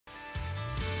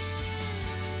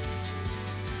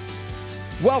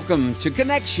Welcome to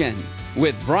Connection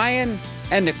with Brian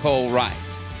and Nicole Wright.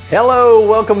 Hello,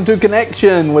 welcome to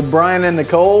Connection with Brian and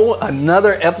Nicole,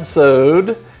 another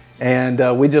episode,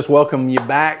 and we just welcome you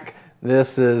back.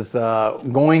 This is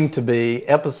going to be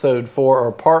episode 4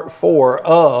 or part 4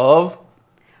 of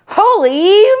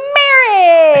Holy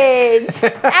Marriage!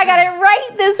 I got it right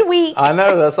this week. I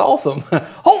know, that's awesome.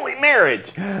 Holy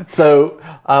Marriage! So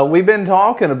we've been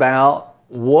talking about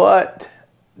what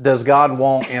does God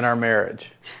want in our marriage.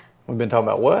 We've been talking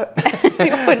about what?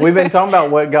 We've been talking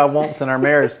about what God wants in our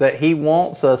marriage, that He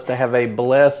wants us to have a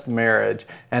blessed marriage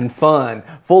and fun,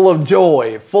 full of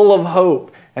joy, full of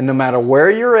hope. And no matter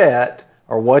where you're at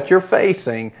or what you're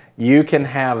facing, you can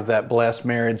have that blessed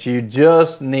marriage. You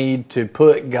just need to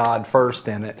put God first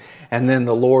in it. And then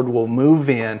the Lord will move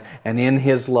in, and in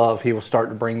His love, He will start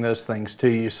to bring those things to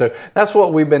you. So that's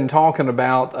what we've been talking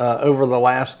about over the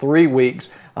last 3 weeks.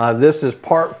 This is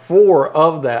part 4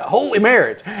 of that Holy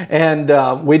Marriage.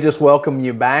 And we just welcome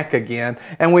you back again.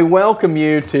 And we welcome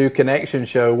you to Connection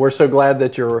Show. We're so glad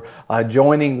that you're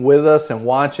joining with us and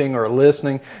watching or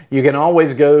listening. You can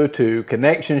always go to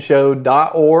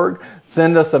connectionshow.org.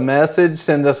 Send us a message,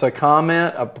 send us a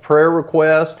comment, a prayer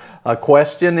request, a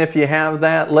question if you have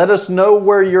that. Let us know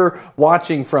where you're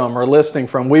watching from or listening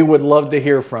from. We would love to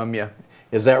hear from you.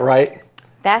 Is that right?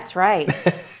 That's right.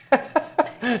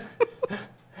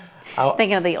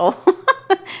 Thinking of the old,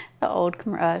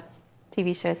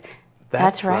 TV shows.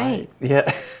 That's right.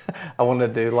 Yeah, I want to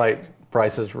do like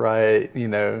Price is Right. You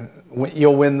know,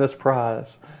 you'll win this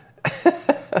prize.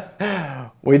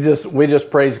 We just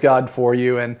praise God for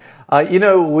you, and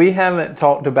we haven't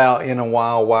talked about in a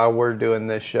while why we're doing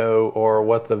this show or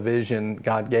what the vision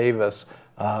God gave us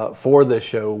for this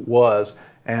show was.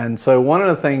 And so one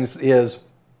of the things is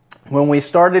when we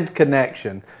started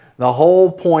Connection, the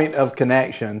whole point of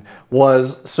Connection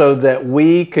was so that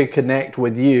we could connect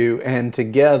with you, and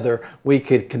together we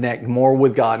could connect more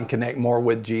with God and connect more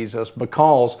with Jesus.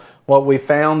 Because what we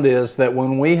found is that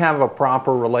when we have a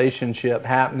proper relationship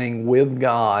happening with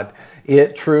God,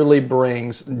 it truly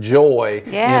brings joy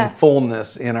and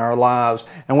fullness in our lives.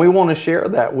 And we want to share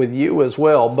that with you as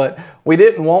well. But we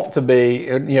didn't want to be,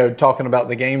 talking about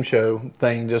the game show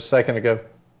thing just a second ago.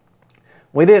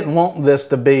 We didn't want this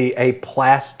to be a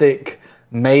plastic,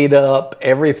 made up,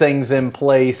 everything's in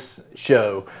place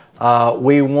show.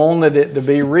 We wanted it to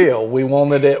be real. We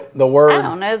wanted it, the word. I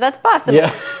don't know, that's possible.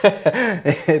 Yeah,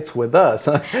 it's with us.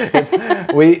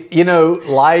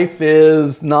 Life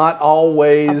is not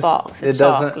always. A box of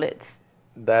chocolates.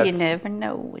 You never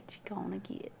know what you're going to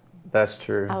get. That's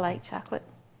true. I like chocolate.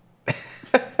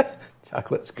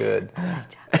 Chocolate's good. I like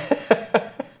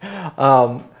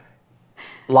chocolate.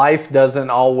 Life doesn't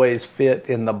always fit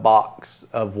in the box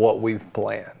of what we've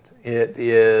planned. It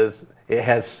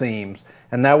has seams.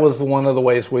 And that was one of the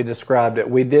ways we described it.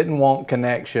 We didn't want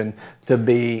Connection to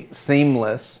be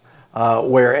seamless,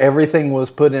 where everything was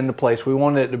put into place. We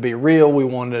wanted it to be real. We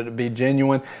wanted it to be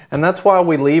genuine. And that's why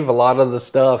we leave a lot of the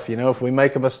stuff. If we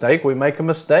make a mistake, we make a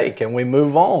mistake and we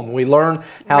move on. We learn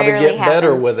how to get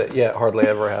better with it. Yeah, it hardly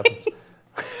ever happens.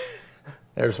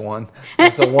 There's one.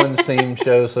 It's a one-seam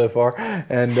show so far.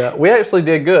 And we actually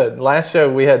did good. Last show,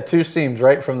 we had 2 seams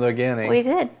right from the beginning. We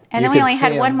did. And then we only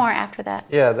had one more after that.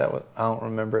 Yeah, that was, I don't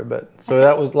remember it. But so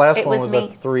that was, last one was a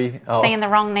 3. Oh. Saying the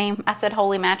wrong name. I said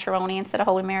Holy Matrimony instead of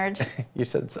Holy Marriage. You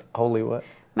said Holy what?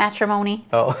 Matrimony.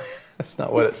 Oh, that's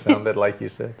not what it sounded like you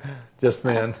said just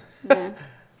then. No.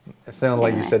 It sounded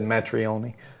like you said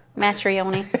Matrioni.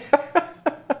 Matrioni.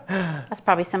 That's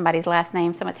probably somebody's last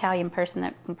name, some Italian person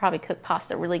that can probably cook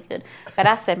pasta really good. But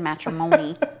I said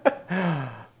matrimony.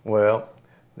 Well,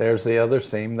 there's the other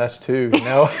seam. That's 2.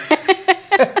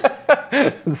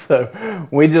 So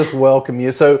we just welcome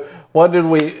you. So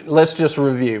let's just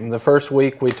review. The first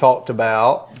week we talked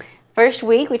about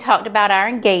our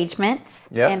engagements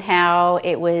and how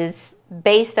it was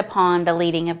based upon the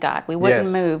leading of God. We wouldn't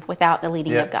move without the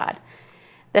leading of God.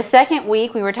 The second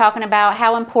week, we were talking about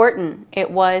how important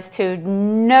it was to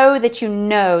know that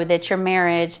your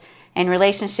marriage and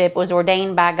relationship was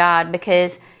ordained by God,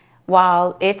 because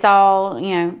while it's all,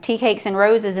 tea cakes and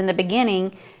roses in the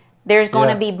beginning, there's going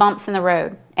to be bumps in the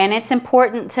road. And it's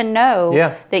important to know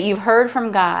that you've heard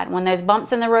from God when those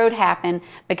bumps in the road happen,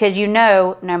 because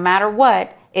no matter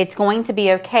what, it's going to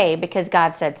be okay because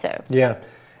God said so. Yeah.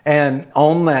 And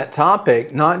on that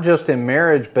topic, not just in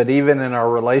marriage, but even in our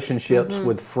relationships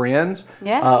with friends,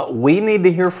 we need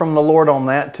to hear from the Lord on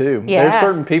that too. Yeah. There's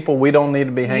certain people we don't need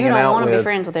to be hanging out with. You don't want to be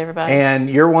friends with everybody. And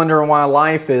you're wondering why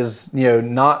life is,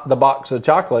 not the box of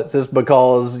chocolates. It's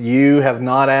because you have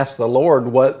not asked the Lord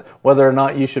whether or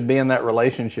not you should be in that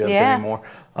relationship anymore.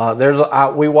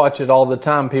 We watch it all the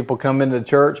time. People come into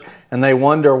church and they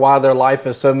wonder why their life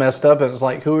is so messed up. And it's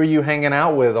like, who are you hanging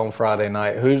out with on Friday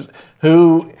night?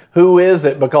 Who is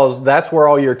it? Because that's where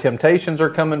all your temptations are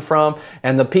coming from.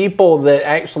 And the people that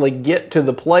actually get to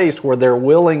the place where they're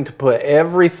willing to put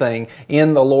everything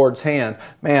in the Lord's hand,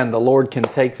 man, the Lord can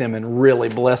take them and really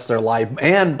bless their life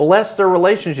and bless their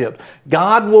relationships.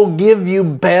 God will give you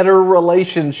better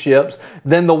relationships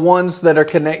than the ones that are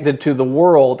connected to the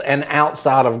world and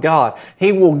outside of God.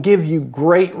 He will give you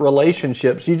great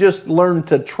relationships. You just learn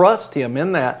to trust Him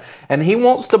in that. And He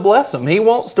wants to bless them. He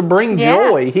wants to bring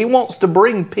joy. He wants to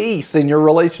bring peace in your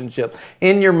relationship,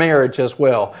 in your marriage as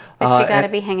well. But you got to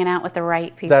be hanging out with the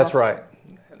right people. That's right.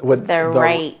 With the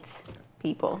right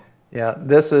people. Yeah,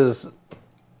 this is...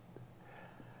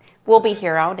 We'll be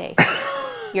here all day.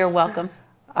 You're welcome.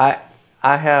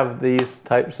 I have these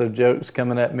types of jokes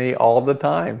coming at me all the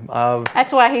time.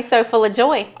 That's why he's so full of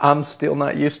joy. I'm still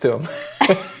not used to them.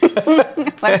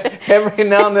 Every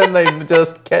now and then they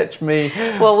just catch me.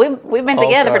 Well, we've been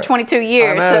together for 22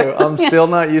 years. I know. I'm still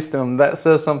not used to them. That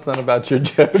says something about your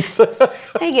jokes.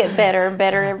 They get better and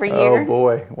better every year. Oh,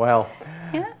 boy. Wow.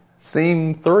 Yeah.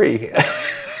 Scene 3.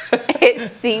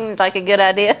 It seemed like a good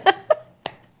idea.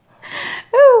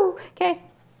 Ooh, okay.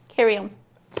 Carry on.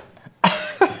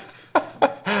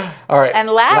 All right. And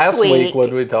last week, what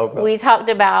did we talk about? We talked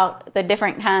about the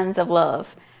different kinds of love.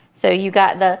 So you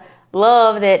got the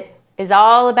love that is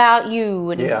all about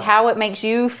you and how it makes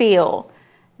you feel.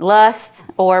 Lust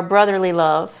or brotherly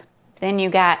love. Then you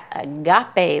got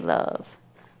agape love,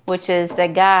 which is the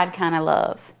God kind of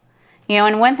love.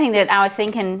 And one thing that I was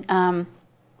thinking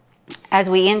as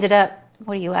we ended up,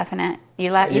 what are you laughing at?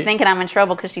 You're thinking I'm in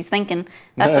trouble because she's thinking.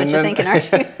 That's what you're thinking,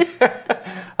 aren't you?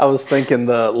 I was thinking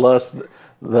the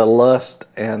lust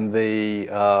and the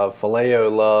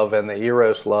phileo love and the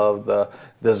eros love, the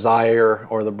desire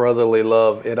or the brotherly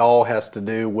love, it all has to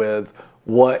do with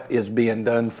what is being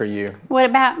done for you. What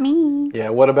about me? Yeah,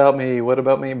 what about me? What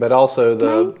about me? But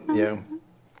also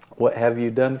what have you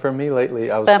done for me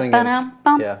lately? I was singing.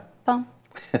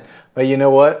 But you know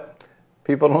what?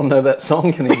 People don't know that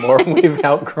song anymore. We've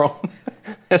outgrown.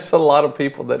 There's a lot of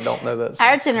people that don't know that song.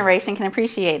 Our generation can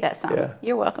appreciate that song. Yeah.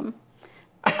 You're welcome.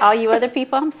 All you other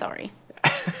people, I'm sorry.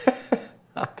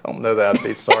 I don't know that. I'd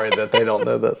be sorry that they don't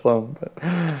know that song. But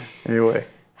anyway.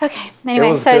 Okay. Anyway,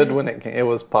 it was good when it came. It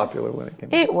was popular when it came.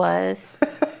 It was.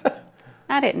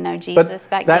 I didn't know Jesus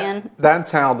back then.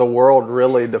 That's how the world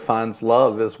really defines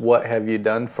love, is what have you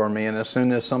done for me? And as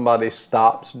soon as somebody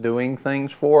stops doing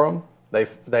things for them,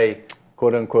 they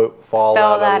quote unquote fall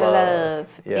out of love.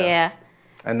 Yeah.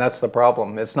 And that's the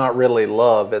problem. It's not really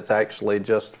love. It's actually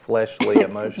just fleshly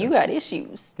emotion. You got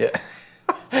issues. Yeah.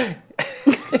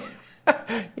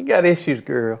 You got issues,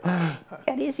 girl.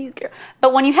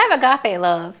 But when you have agape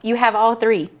love, you have all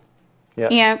three.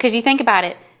 Yeah. Because you think about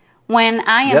it. When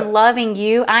I am loving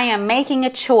you, I am making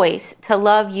a choice to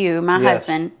love you, my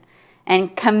husband,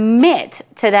 and commit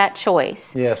to that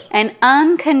choice. Yes. And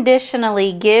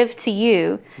unconditionally give to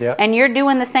you. Yeah. And you're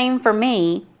doing the same for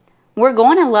me. We're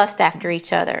going to lust after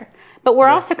each other. But we're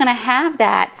also going to have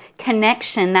that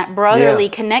connection, that brotherly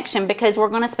connection, because we're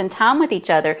going to spend time with each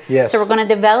other. Yes. So we're going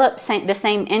to develop the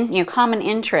same common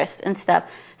interests and stuff.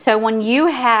 So when you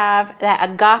have that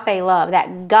agape love,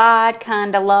 that God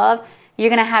kind of love, you're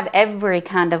going to have every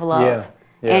kind of love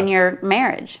in your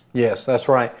marriage. Yes, that's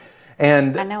right.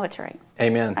 And I know it's right.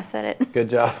 Amen. I said it. Good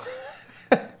job.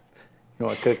 You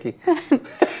want a cookie?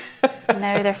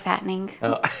 No, they're fattening.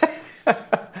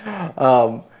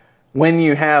 When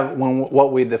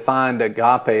what we defined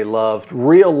agape love,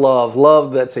 real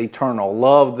love that's eternal,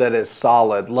 love that is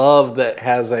solid, love that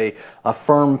has a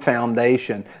firm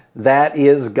foundation, that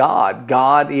is God.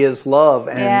 God is love,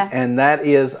 and that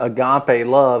is agape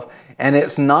love. And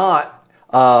it's not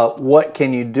what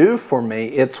can you do for me,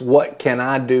 it's what can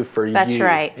I do for you. That's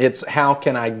right. It's how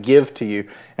can I give to you.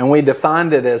 And we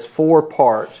defined it as 4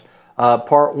 parts.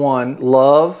 Part 1,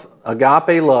 love,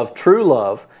 agape love, true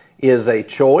love, is a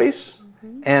choice,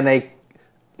 and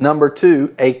number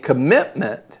 2, a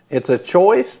commitment. It's a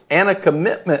choice and a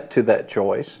commitment to that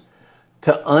choice,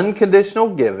 to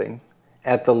unconditional giving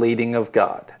at the leading of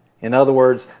God. In other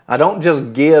words, I don't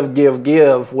just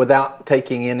give without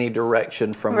taking any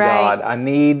direction from God. I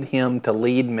need Him to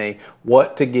lead me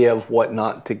what to give, what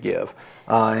not to give.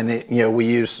 And we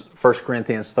use 1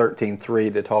 Corinthians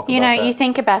 13:3 to talk about that. You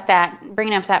think about that,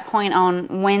 bringing up that point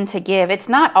on when to give. It's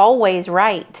not always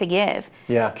right to give.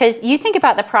 Yeah. Because you think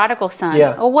about the prodigal son.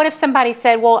 Yeah. Well, what if somebody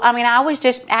said, well, I was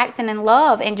just acting in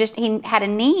love and he had a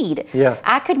need. Yeah.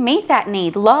 I could meet that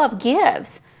need. Love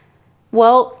gives.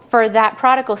 Well, for that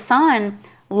prodigal son,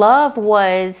 love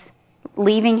was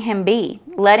leaving him be,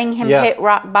 letting him hit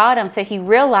rock bottom. So he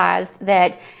realized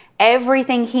that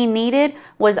everything he needed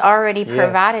was already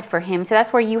provided for him. So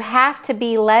that's where you have to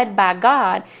be led by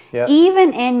God,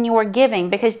 even in your giving,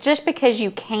 because just because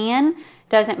you can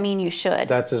doesn't mean you should.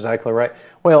 That's exactly right.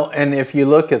 Well, and if you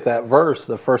look at that verse,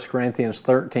 the 1 Corinthians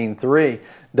 13:3,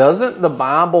 doesn't the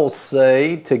Bible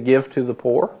say to give to the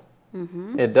poor?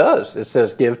 Mm-hmm. It does. It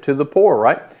says give to the poor,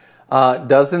 right?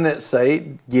 Doesn't it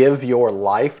say give your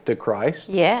life to Christ?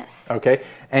 Yes. Okay.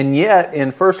 And yet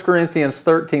in 1 Corinthians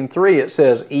 13:3 it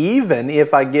says, even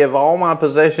if I give all my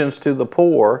possessions to the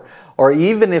poor, or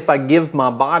even if I give my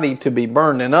body to be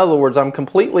burned, in other words, I'm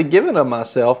completely given of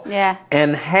myself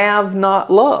and have not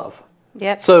love.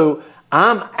 Yep. So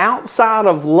I'm outside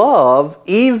of love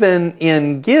even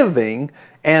in giving.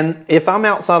 And if I'm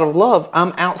outside of love,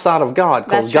 I'm outside of God,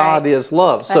 because God is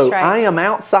love. So I am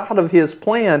outside of His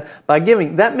plan by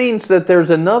giving. That means that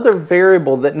there's another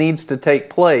variable that needs to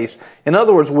take place. In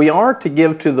other words, we are to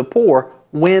give to the poor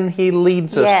when He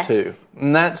leads us to.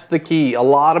 And that's the key. A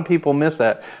lot of people miss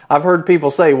that. I've heard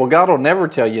people say, well, God will never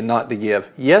tell you not to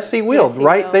give. Yes, He will. Yes, He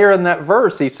will. There in that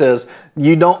verse, He says,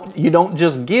 you don't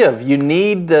just give. You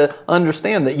need to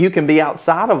understand that you can be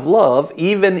outside of love,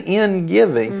 even in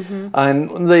giving. Mm-hmm.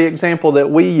 And the example that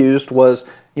we used was,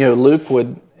 Luke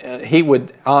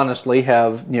would honestly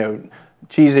have,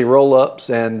 cheesy roll-ups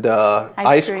and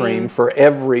ice cream for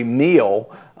every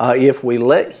meal. If we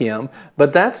let him.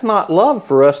 But that's not love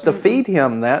for us to feed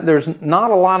him that. There's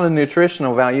not a lot of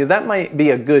nutritional value. That might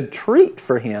be a good treat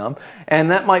for him,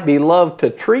 and that might be love to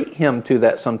treat him to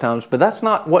that sometimes, but that's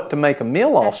not what to make a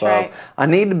meal off of. I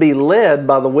need to be led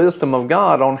by the wisdom of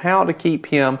God on how to keep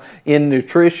him in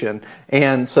nutrition,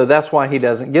 and so that's why he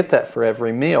doesn't get that for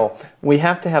every meal. We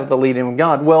have to have the leading of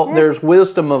God. Well, there's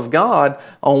wisdom of God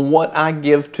on what I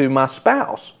give to my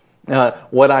spouse.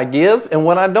 What I give and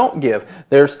what I don't give.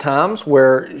 There's times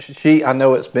where I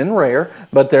know it's been rare,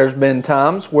 but there's been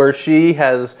times where she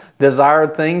has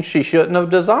desired things she shouldn't have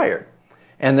desired.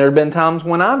 And there have been times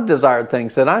when I've desired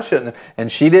things that I shouldn't have. And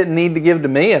she didn't need to give to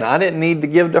me, and I didn't need to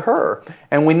give to her.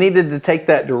 And we needed to take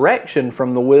that direction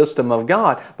from the wisdom of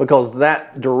God, because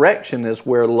that direction is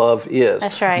where love is.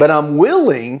 That's right. But I'm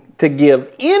willing to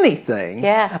give anything.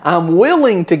 Yeah. I'm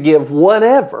willing to give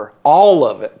whatever, all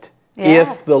of it.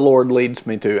 If the Lord leads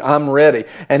me to. I'm ready.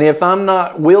 And if I'm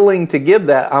not willing to give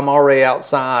that, I'm already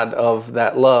outside of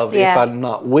that love if I'm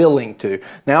not willing to.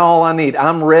 Now all I need,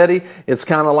 I'm ready. It's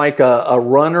kind of like a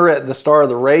runner at the start of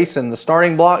the race in the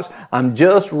starting blocks. I'm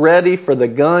just ready for the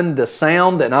gun to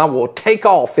sound, and I will take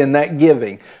off in that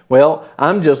giving. Well,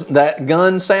 that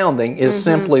gun sounding is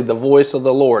simply the voice of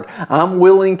the Lord. I'm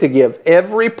willing to give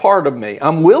every part of me.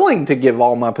 I'm willing to give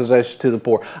all my possessions to the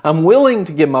poor. I'm willing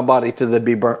to give my body to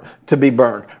be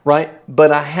burned, right?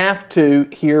 But I have to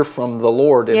hear from the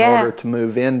Lord in order to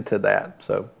move into that.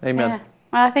 So, amen. Yeah.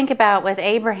 Well, I think about with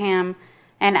Abraham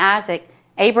and Isaac.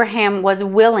 Abraham was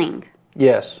willing.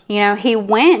 Yes. He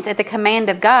went at the command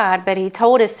of God, but he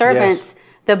told his servants,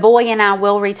 the boy and I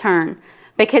will return.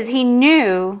 Because he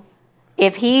knew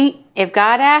if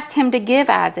God asked him to give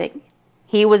Isaac,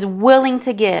 he was willing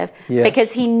to give. Yes.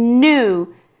 Because he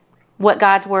knew what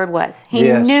God's word was. He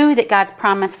knew that God's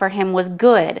promise for him was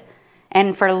good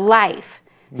and for life.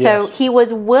 Yes. So he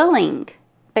was willing,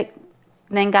 but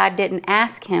then God didn't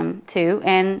ask him to,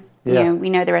 and we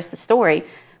know the rest of the story.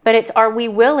 But it's, are we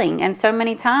willing? And so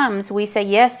many times we say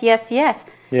yes, yes, yes,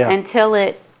 until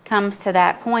it comes to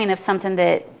that point of something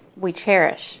that we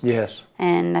cherish. Yes.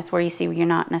 And that's where you see you're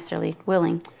not necessarily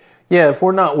willing. Yeah, if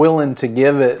we're not willing to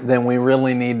give it, then we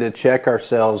really need to check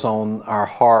ourselves on our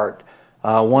heart.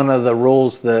 One of the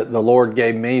rules that the Lord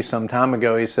gave me some time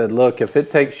ago, He said, look, if it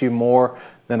takes you more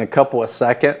than a couple of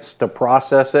seconds to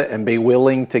process it and be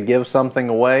willing to give something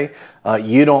away,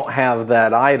 you don't have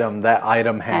that item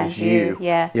has you.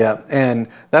 Yeah. And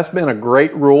that's been a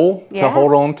great rule to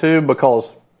hold on to,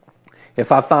 because if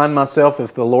I find myself,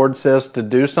 if the Lord says to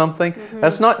do something,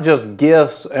 that's not just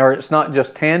gifts, or it's not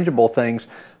just tangible things,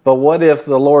 but what if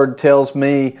the Lord tells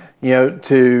me,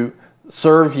 to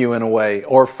serve you in a way,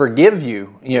 or forgive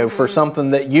you, for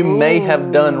something that you may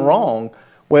have done wrong?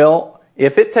 Well,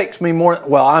 if it takes me more,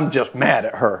 well, I'm just mad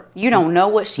at her. You don't know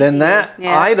what she Then did. that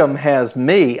item has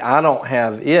me. I don't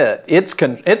have it.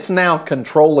 It's now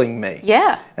controlling me.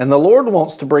 Yeah. And the Lord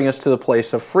wants to bring us to the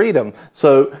place of freedom.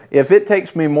 So if it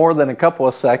takes me more than a couple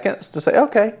of seconds to say,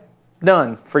 okay,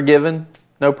 done, forgiven,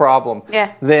 no problem.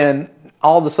 Yeah. Then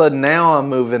all of a sudden now I'm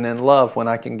moving in love when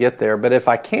I can get there. But if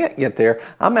I can't get there,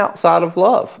 I'm outside of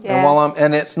love. Yeah.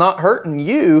 And it's not hurting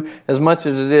you as much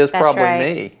as it is probably right.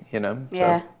 me, you know.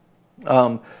 Yeah.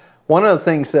 So, one of the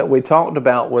things that we talked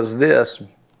about was this.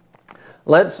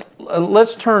 Let's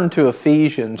turn to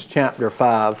Ephesians chapter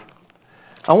 5.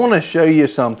 I want to show you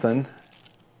something.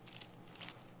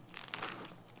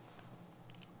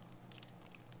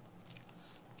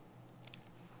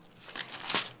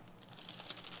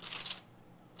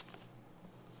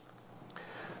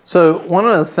 So one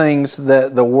of the things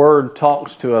that the Word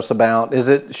talks to us about is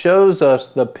it shows us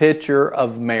the picture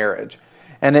of marriage.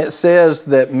 And it says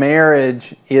that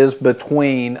marriage is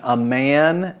between a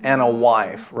man and a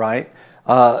wife, right?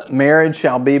 Marriage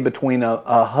shall be between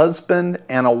a husband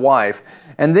and a wife.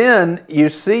 And then you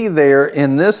see there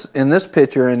in this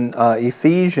picture in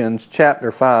Ephesians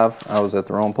chapter 5, I was at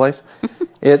the wrong place.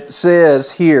 It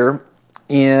says here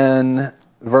in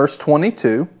verse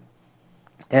 22,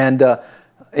 and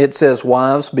it says,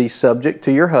 wives, be subject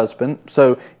to your husband.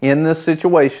 So in this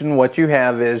situation, what you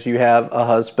have is you have a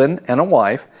husband and a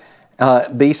wife.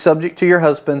 Be subject to your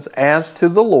husbands as to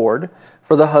the Lord.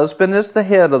 For the husband is the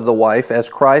head of the wife, as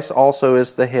Christ also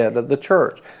is the head of the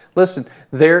church. Listen,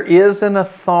 there is an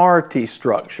authority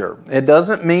structure. It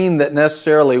doesn't mean that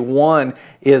necessarily one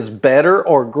is better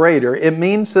or greater. It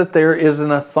means that there is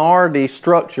an authority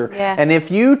structure. Yeah. And if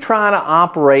you try to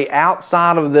operate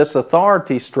outside of this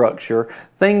authority structure,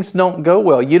 things don't go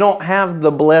well. You don't have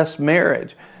the blessed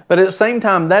marriage. But at the same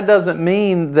time, that doesn't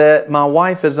mean that my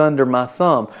wife is under my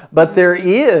thumb. But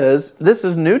this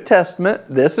is New Testament,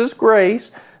 this is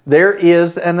grace. There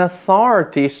is an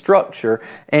authority structure,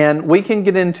 and we can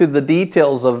get into the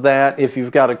details of that. If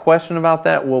you've got a question about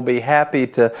that, we'll be happy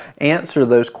to answer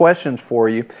those questions for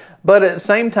you. But at the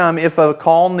same time, if a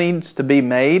call needs to be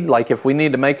made, like if we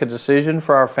need to make a decision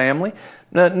for our family,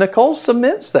 Nicole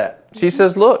submits that. She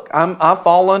says, look, I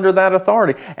fall under that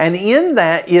authority. And in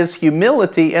that is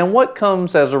humility. And what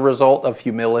comes as a result of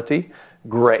humility?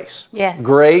 Grace. Yes.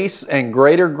 Grace and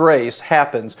greater grace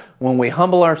happens when we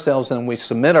humble ourselves and we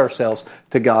submit ourselves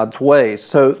to God's ways.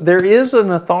 So there is an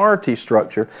authority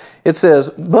structure. It says,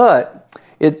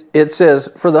 it says,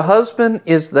 for the husband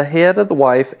is the head of the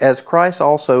wife, as Christ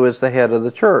also is the head of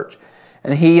the church.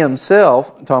 And he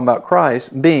himself, talking about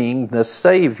Christ, being the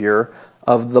Savior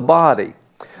of the body.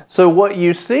 So what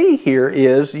you see here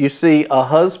is you see a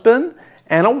husband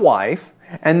and a wife.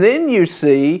 And then you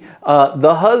see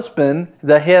the husband,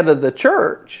 the head of the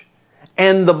church,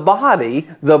 and the body,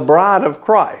 the bride of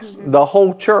Christ, the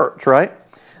whole church, right?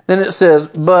 Then it says,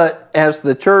 but as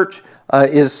the church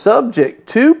is subject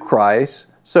to Christ,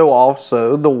 so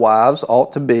also the wives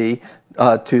ought to be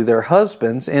to their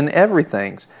husbands in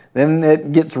everything. Then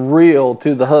it gets real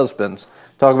to the husbands.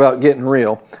 Talk about getting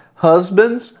real.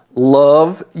 Husbands,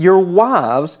 love your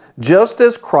wives, just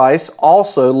as Christ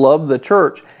also loved the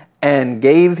church and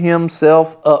gave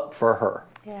himself up for her.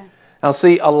 Yeah. Now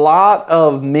see, a lot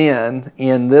of men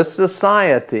in this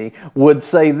society would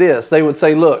say this. They would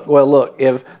say, look,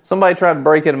 if somebody tried to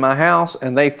break into my house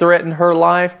and they threatened her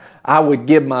life, I would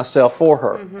give myself for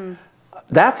her. Mm-hmm.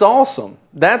 That's awesome.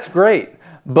 That's great.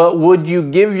 But would you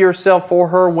give yourself for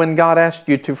her when God asked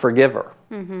you to forgive her?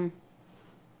 Mm-hmm.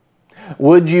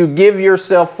 Would you give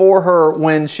yourself for her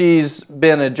when she's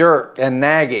been a jerk and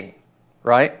nagging,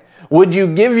 right? Would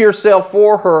you give yourself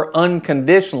for her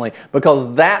unconditionally?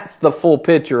 Because that's the full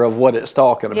picture of what it's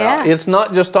talking about. Yeah. It's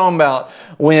not just talking about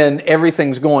when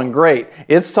everything's going great.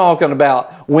 It's talking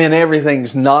about when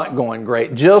everything's not going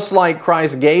great. Just like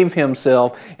Christ gave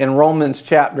himself in Romans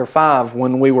chapter 5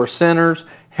 when we were sinners,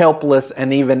 helpless,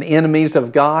 and even enemies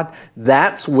of God.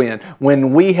 That's when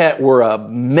we were a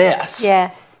mess.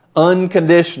 Yes.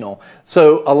 Unconditional.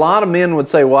 So a lot of men would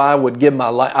say, well, I would give my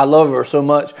life. I love her so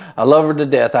much. I love her to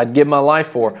death. I'd give my life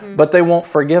for her. Mm-hmm. But they won't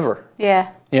forgive her.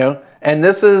 Yeah. You know, and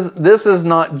this is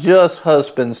not just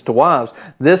husbands to wives.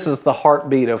 This is the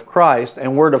heartbeat of Christ,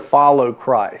 and we're to follow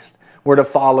Christ. We're to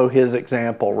follow his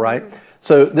example, right? Mm-hmm.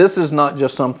 So this is not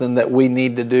just something that we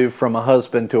need to do from a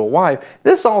husband to a wife.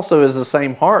 This also is the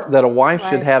same heart that a wife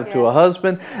should have to a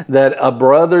husband, that a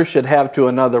brother should have to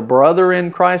another brother in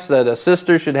Christ, that a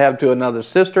sister should have to another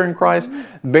sister in Christ,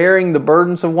 bearing the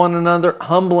burdens of one another,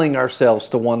 humbling ourselves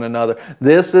to one another.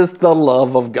 This is the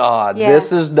love of God. Yeah.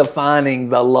 This is defining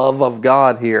the love of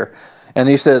God here. And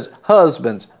he says,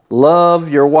 husbands,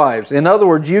 love your wives. In other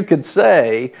words, you could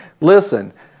say,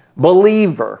 listen,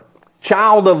 believer,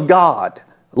 child of God,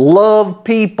 love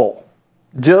people,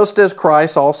 just as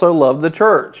Christ also loved the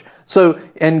church. So,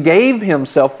 and gave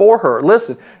himself for her.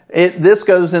 Listen, this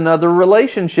goes in other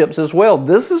relationships as well.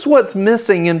 This is what's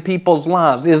missing in people's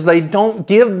lives, is they don't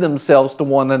give themselves to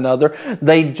one another.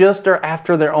 They just are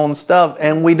after their own stuff.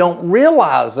 And we don't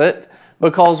realize it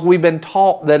because we've been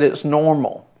taught that it's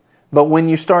normal. But when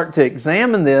you start to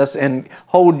examine this and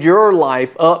hold your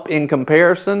life up in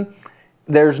comparison,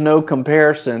 there's no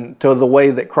comparison to the way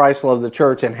that Christ loved the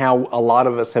church and how a lot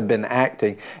of us have been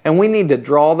acting. And we need to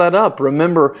draw that up.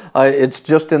 Remember, it's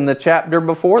just in the chapter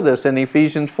before this, in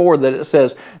Ephesians 4, that it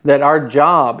says that our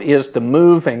job is to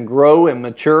move and grow and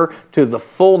mature to the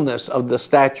fullness of the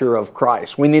stature of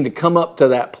Christ. We need to come up to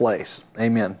that place.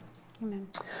 Amen. Amen.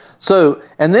 So,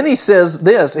 and then he says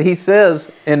this, he says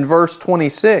in verse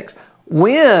 26,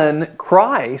 when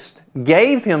Christ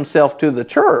gave himself to the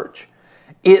church,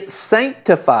 it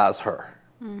sanctifies her.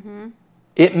 Mm-hmm.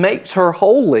 It makes her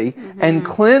holy and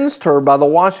cleansed her by the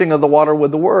washing of the water with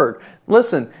the word.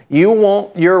 Listen, you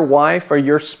want your wife or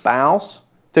your spouse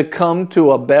to come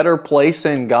to a better place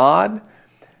in God?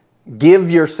 Give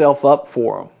yourself up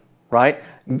for them, right?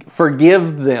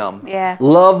 Forgive them. Yeah.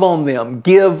 Love on them.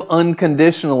 Give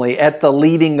unconditionally at the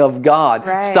leading of God.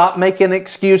 Right. Stop making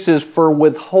excuses for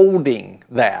withholding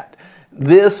that.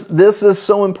 This is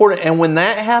so important. And when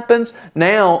that happens,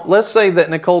 now let's say that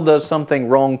Nicole does something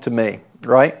wrong to me,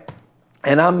 right?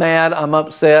 And I'm mad, I'm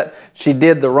upset, she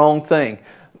did the wrong thing.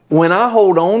 When I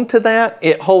hold on to that,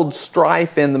 it holds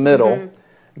strife in the middle.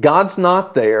 Mm-hmm. God's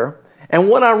not there. And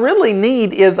what I really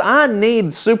need is I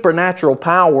need supernatural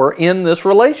power in this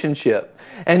relationship.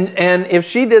 And if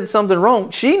she did something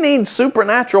wrong, she needs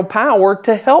supernatural power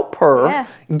to help her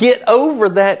get over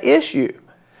that issue.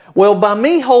 Well, by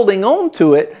me holding on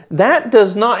to it, that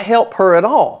does not help her at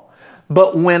all.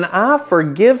 But when I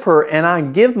forgive her and I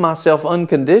give myself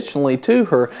unconditionally to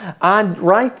her,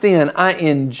 right then I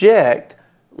inject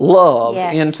love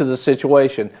into the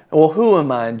situation. Well, who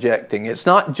am I injecting? It's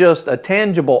not just a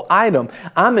tangible item.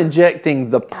 I'm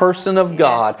injecting the person of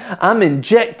God. I'm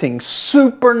injecting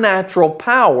supernatural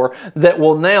power that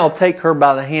will now take her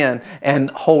by the hand and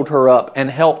hold her up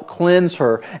and help cleanse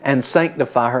her and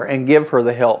sanctify her and give her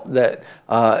the help that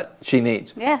she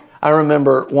needs. Yeah. I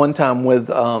remember one time with,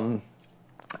 and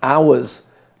I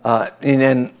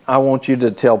want you to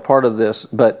tell part of this,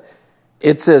 but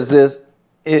it says this,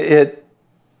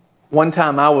 one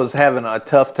time I was having a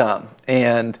tough time,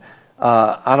 and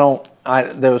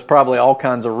there was probably all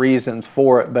kinds of reasons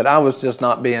for it, but I was just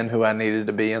not being who I needed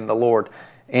to be in the Lord.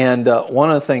 And one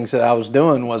of the things that I was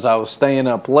doing was I was staying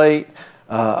up late.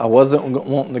 I wasn't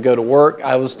wanting to go to work.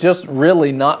 I was just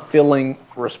really not feeling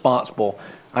responsible.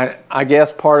 I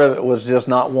guess part of it was just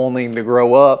not wanting to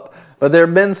grow up. But there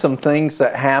have been some things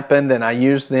that happened, and I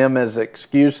used them as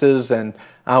excuses, and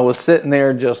I was sitting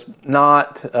there just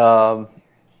not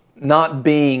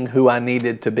being who I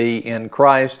needed to be in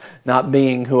Christ, not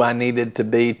being who I needed to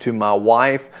be to my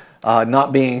wife,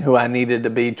 not being who I needed to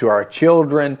be to our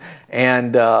children.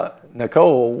 And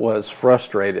Nicole was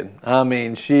frustrated. I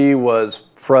mean, she was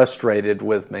frustrated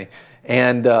with me.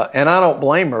 And I don't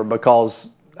blame her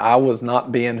because I was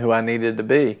not being who I needed to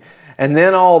be. And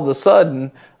then all of a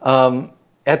sudden,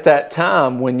 at that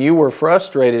time when you were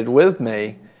frustrated with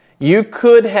me, you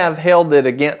could have held it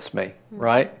against me,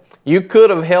 right? You could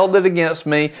have held it against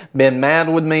me, been mad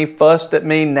with me, fussed at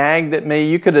me, nagged at me.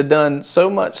 You could have done so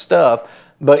much stuff,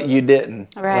 but you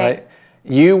didn't, right?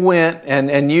 You went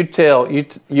and you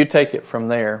take it from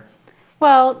there.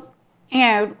 Well,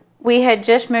 we had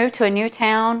just moved to a new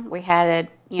town. We had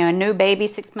a new baby,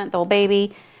 6-month-old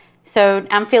baby. So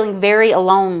I'm feeling very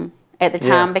alone at the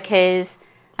time because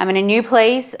I'm in a new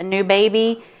place, a new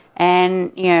baby,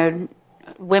 and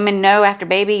women know after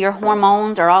baby your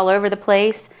hormones are all over the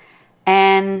place.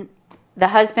 And the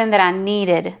husband that I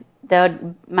needed,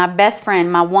 my best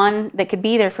friend, my one that could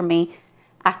be there for me,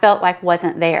 I felt like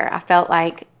wasn't there. I felt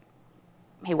like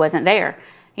he wasn't there,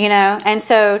 And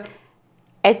so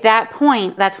at that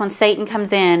point, that's when Satan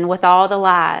comes in with all the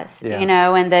lies,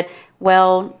 and that,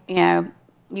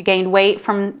 you gained weight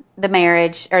from the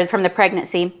marriage or from the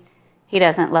pregnancy. He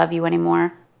doesn't love you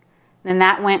anymore. Then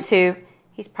that went to,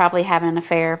 he's probably having an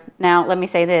affair. Now, let me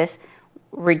say this,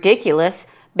 ridiculous,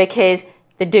 because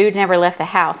the dude never left the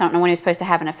house. I don't know when he was supposed to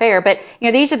have an affair, but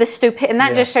these are the and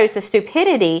that just shows the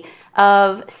stupidity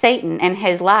of Satan and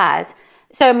his lies.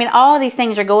 So I mean, all of these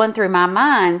things are going through my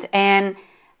mind, and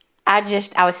I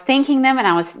was thinking them, and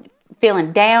I was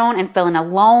feeling down and feeling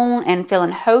alone and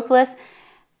feeling hopeless,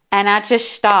 and I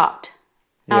just stopped.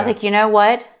 I was like, you know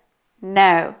what?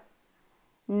 no,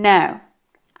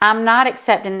 I'm not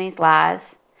accepting these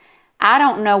lies. I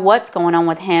don't know what's going on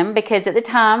with him, because at the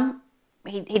time,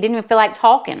 he didn't even feel like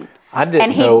talking. I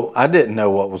didn't know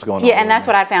what was going on. Yeah, and that's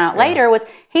what I found out later, was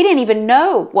he didn't even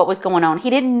know what was going on. He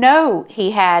didn't know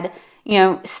he had,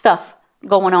 stuff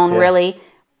going on, really.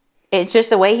 It's just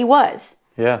the way he was.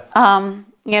 Yeah.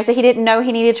 So he didn't know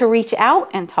he needed to reach out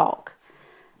and talk.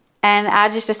 And I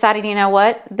just decided, you know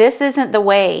what? This isn't the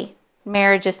way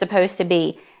marriage is supposed to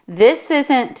be. This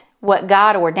isn't what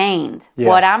God ordained. Yeah.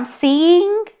 What I'm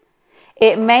seeing,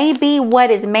 it may be what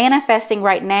is manifesting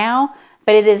right now,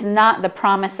 but it is not the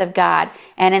promise of God.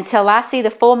 And until I see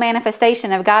the full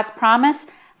manifestation of God's promise,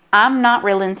 I'm not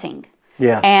relenting.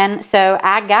 Yeah. And so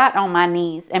I got on my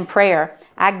knees in prayer.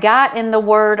 I got in the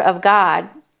Word of God,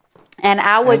 and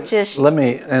I would let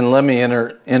me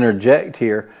interject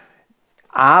here.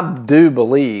 I do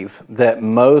believe that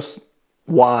most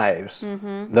wives,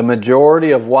 the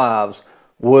majority of wives,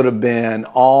 would have been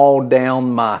all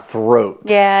down my throat.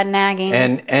 Yeah, nagging.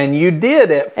 And you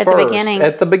did at first. The beginning.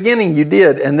 At the beginning you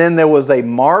did. And then there was a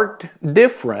marked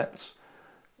difference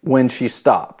when she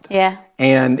stopped. Yeah.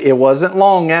 And it wasn't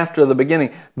long after the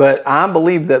beginning. But I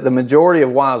believe that the majority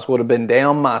of wives would have been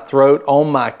down my throat,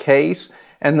 on my case.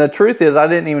 And the truth is, I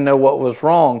didn't even know what was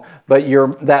wrong. But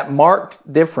that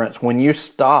marked difference when you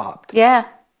stopped,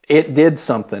 it did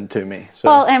something to me. So.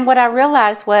 Well, and what I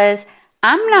realized was,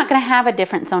 I'm not going to have a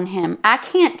difference on him. I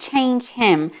can't change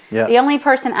him. Yeah. The only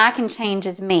person I can change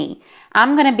is me.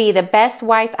 I'm going to be the best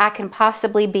wife I can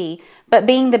possibly be. But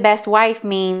being the best wife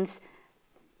means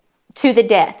to the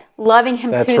death, loving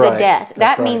him to the death.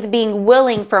 That means being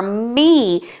willing for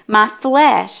me, my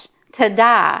flesh, to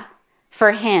die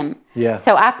for him. Yeah.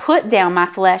 So I put down my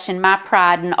flesh and my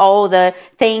pride and all the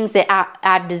things that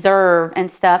I deserve and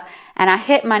stuff. And I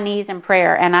hit my knees in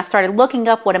prayer, and I started looking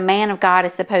up what a man of God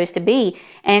is supposed to be.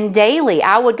 And daily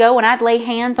I would go and I'd lay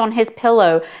hands on his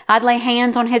pillow. I'd lay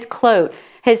hands on his coat,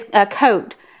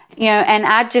 and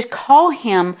I'd just call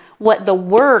him what the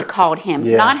Word called him,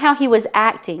 not how he was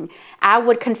acting. I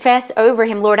would confess over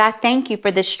him, Lord, I thank you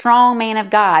for this strong man of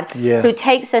God who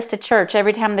takes us to church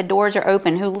every time the doors are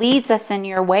open, who leads us in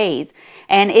your ways.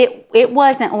 And it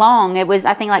wasn't long. It was,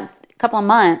 I think, like a couple of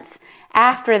months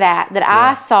after that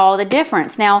I saw the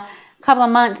difference. Now, a couple of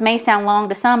months may sound long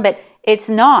to some, but it's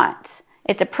not.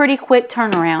 It's a pretty quick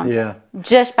turnaround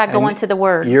just by going to the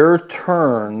Word. Your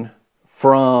turn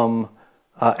from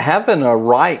having a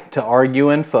right to argue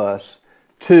and fuss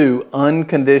to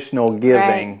unconditional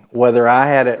giving, whether I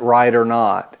had it right or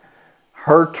not,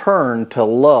 her turn to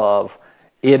love,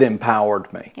 it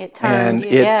empowered me. It turned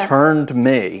turned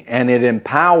me, and it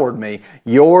empowered me.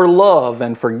 Your love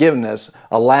and forgiveness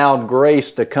allowed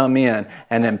grace to come in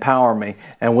and empower me.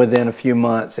 And within a few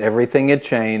months, everything had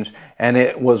changed, and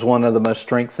it was one of the most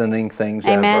strengthening things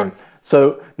ever.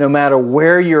 So no matter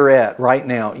where you're at right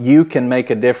now, you can make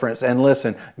a difference. And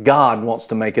listen, God wants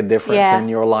to make a difference in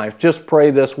your life. Just pray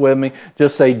this with me.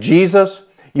 Just say, Jesus,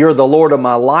 you're the Lord of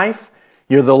my life.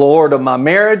 You're the Lord of my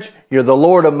marriage. You're the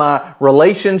Lord of my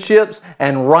relationships.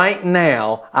 And right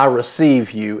now, I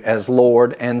receive you as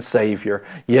Lord and Savior.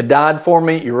 You died for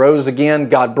me. You rose again.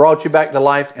 God brought you back to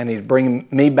life, and He's bringing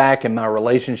me back in my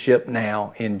relationship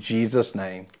now. In Jesus'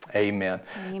 name, amen.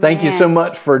 Thank you so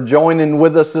much for joining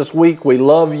with us this week. We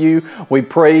love you. We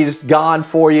praise God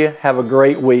for you. Have a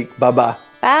great week. Bye-bye.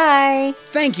 Bye.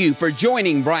 Thank you for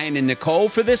joining Brian and Nicole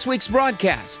for this week's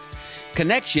broadcast.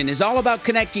 Connection is all about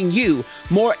connecting you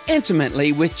more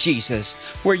intimately with Jesus,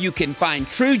 where you can find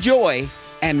true joy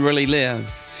and really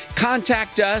live.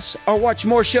 Contact us or watch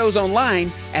more shows online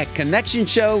at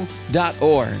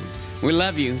connectionshow.org. We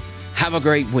love you. Have a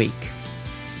great week.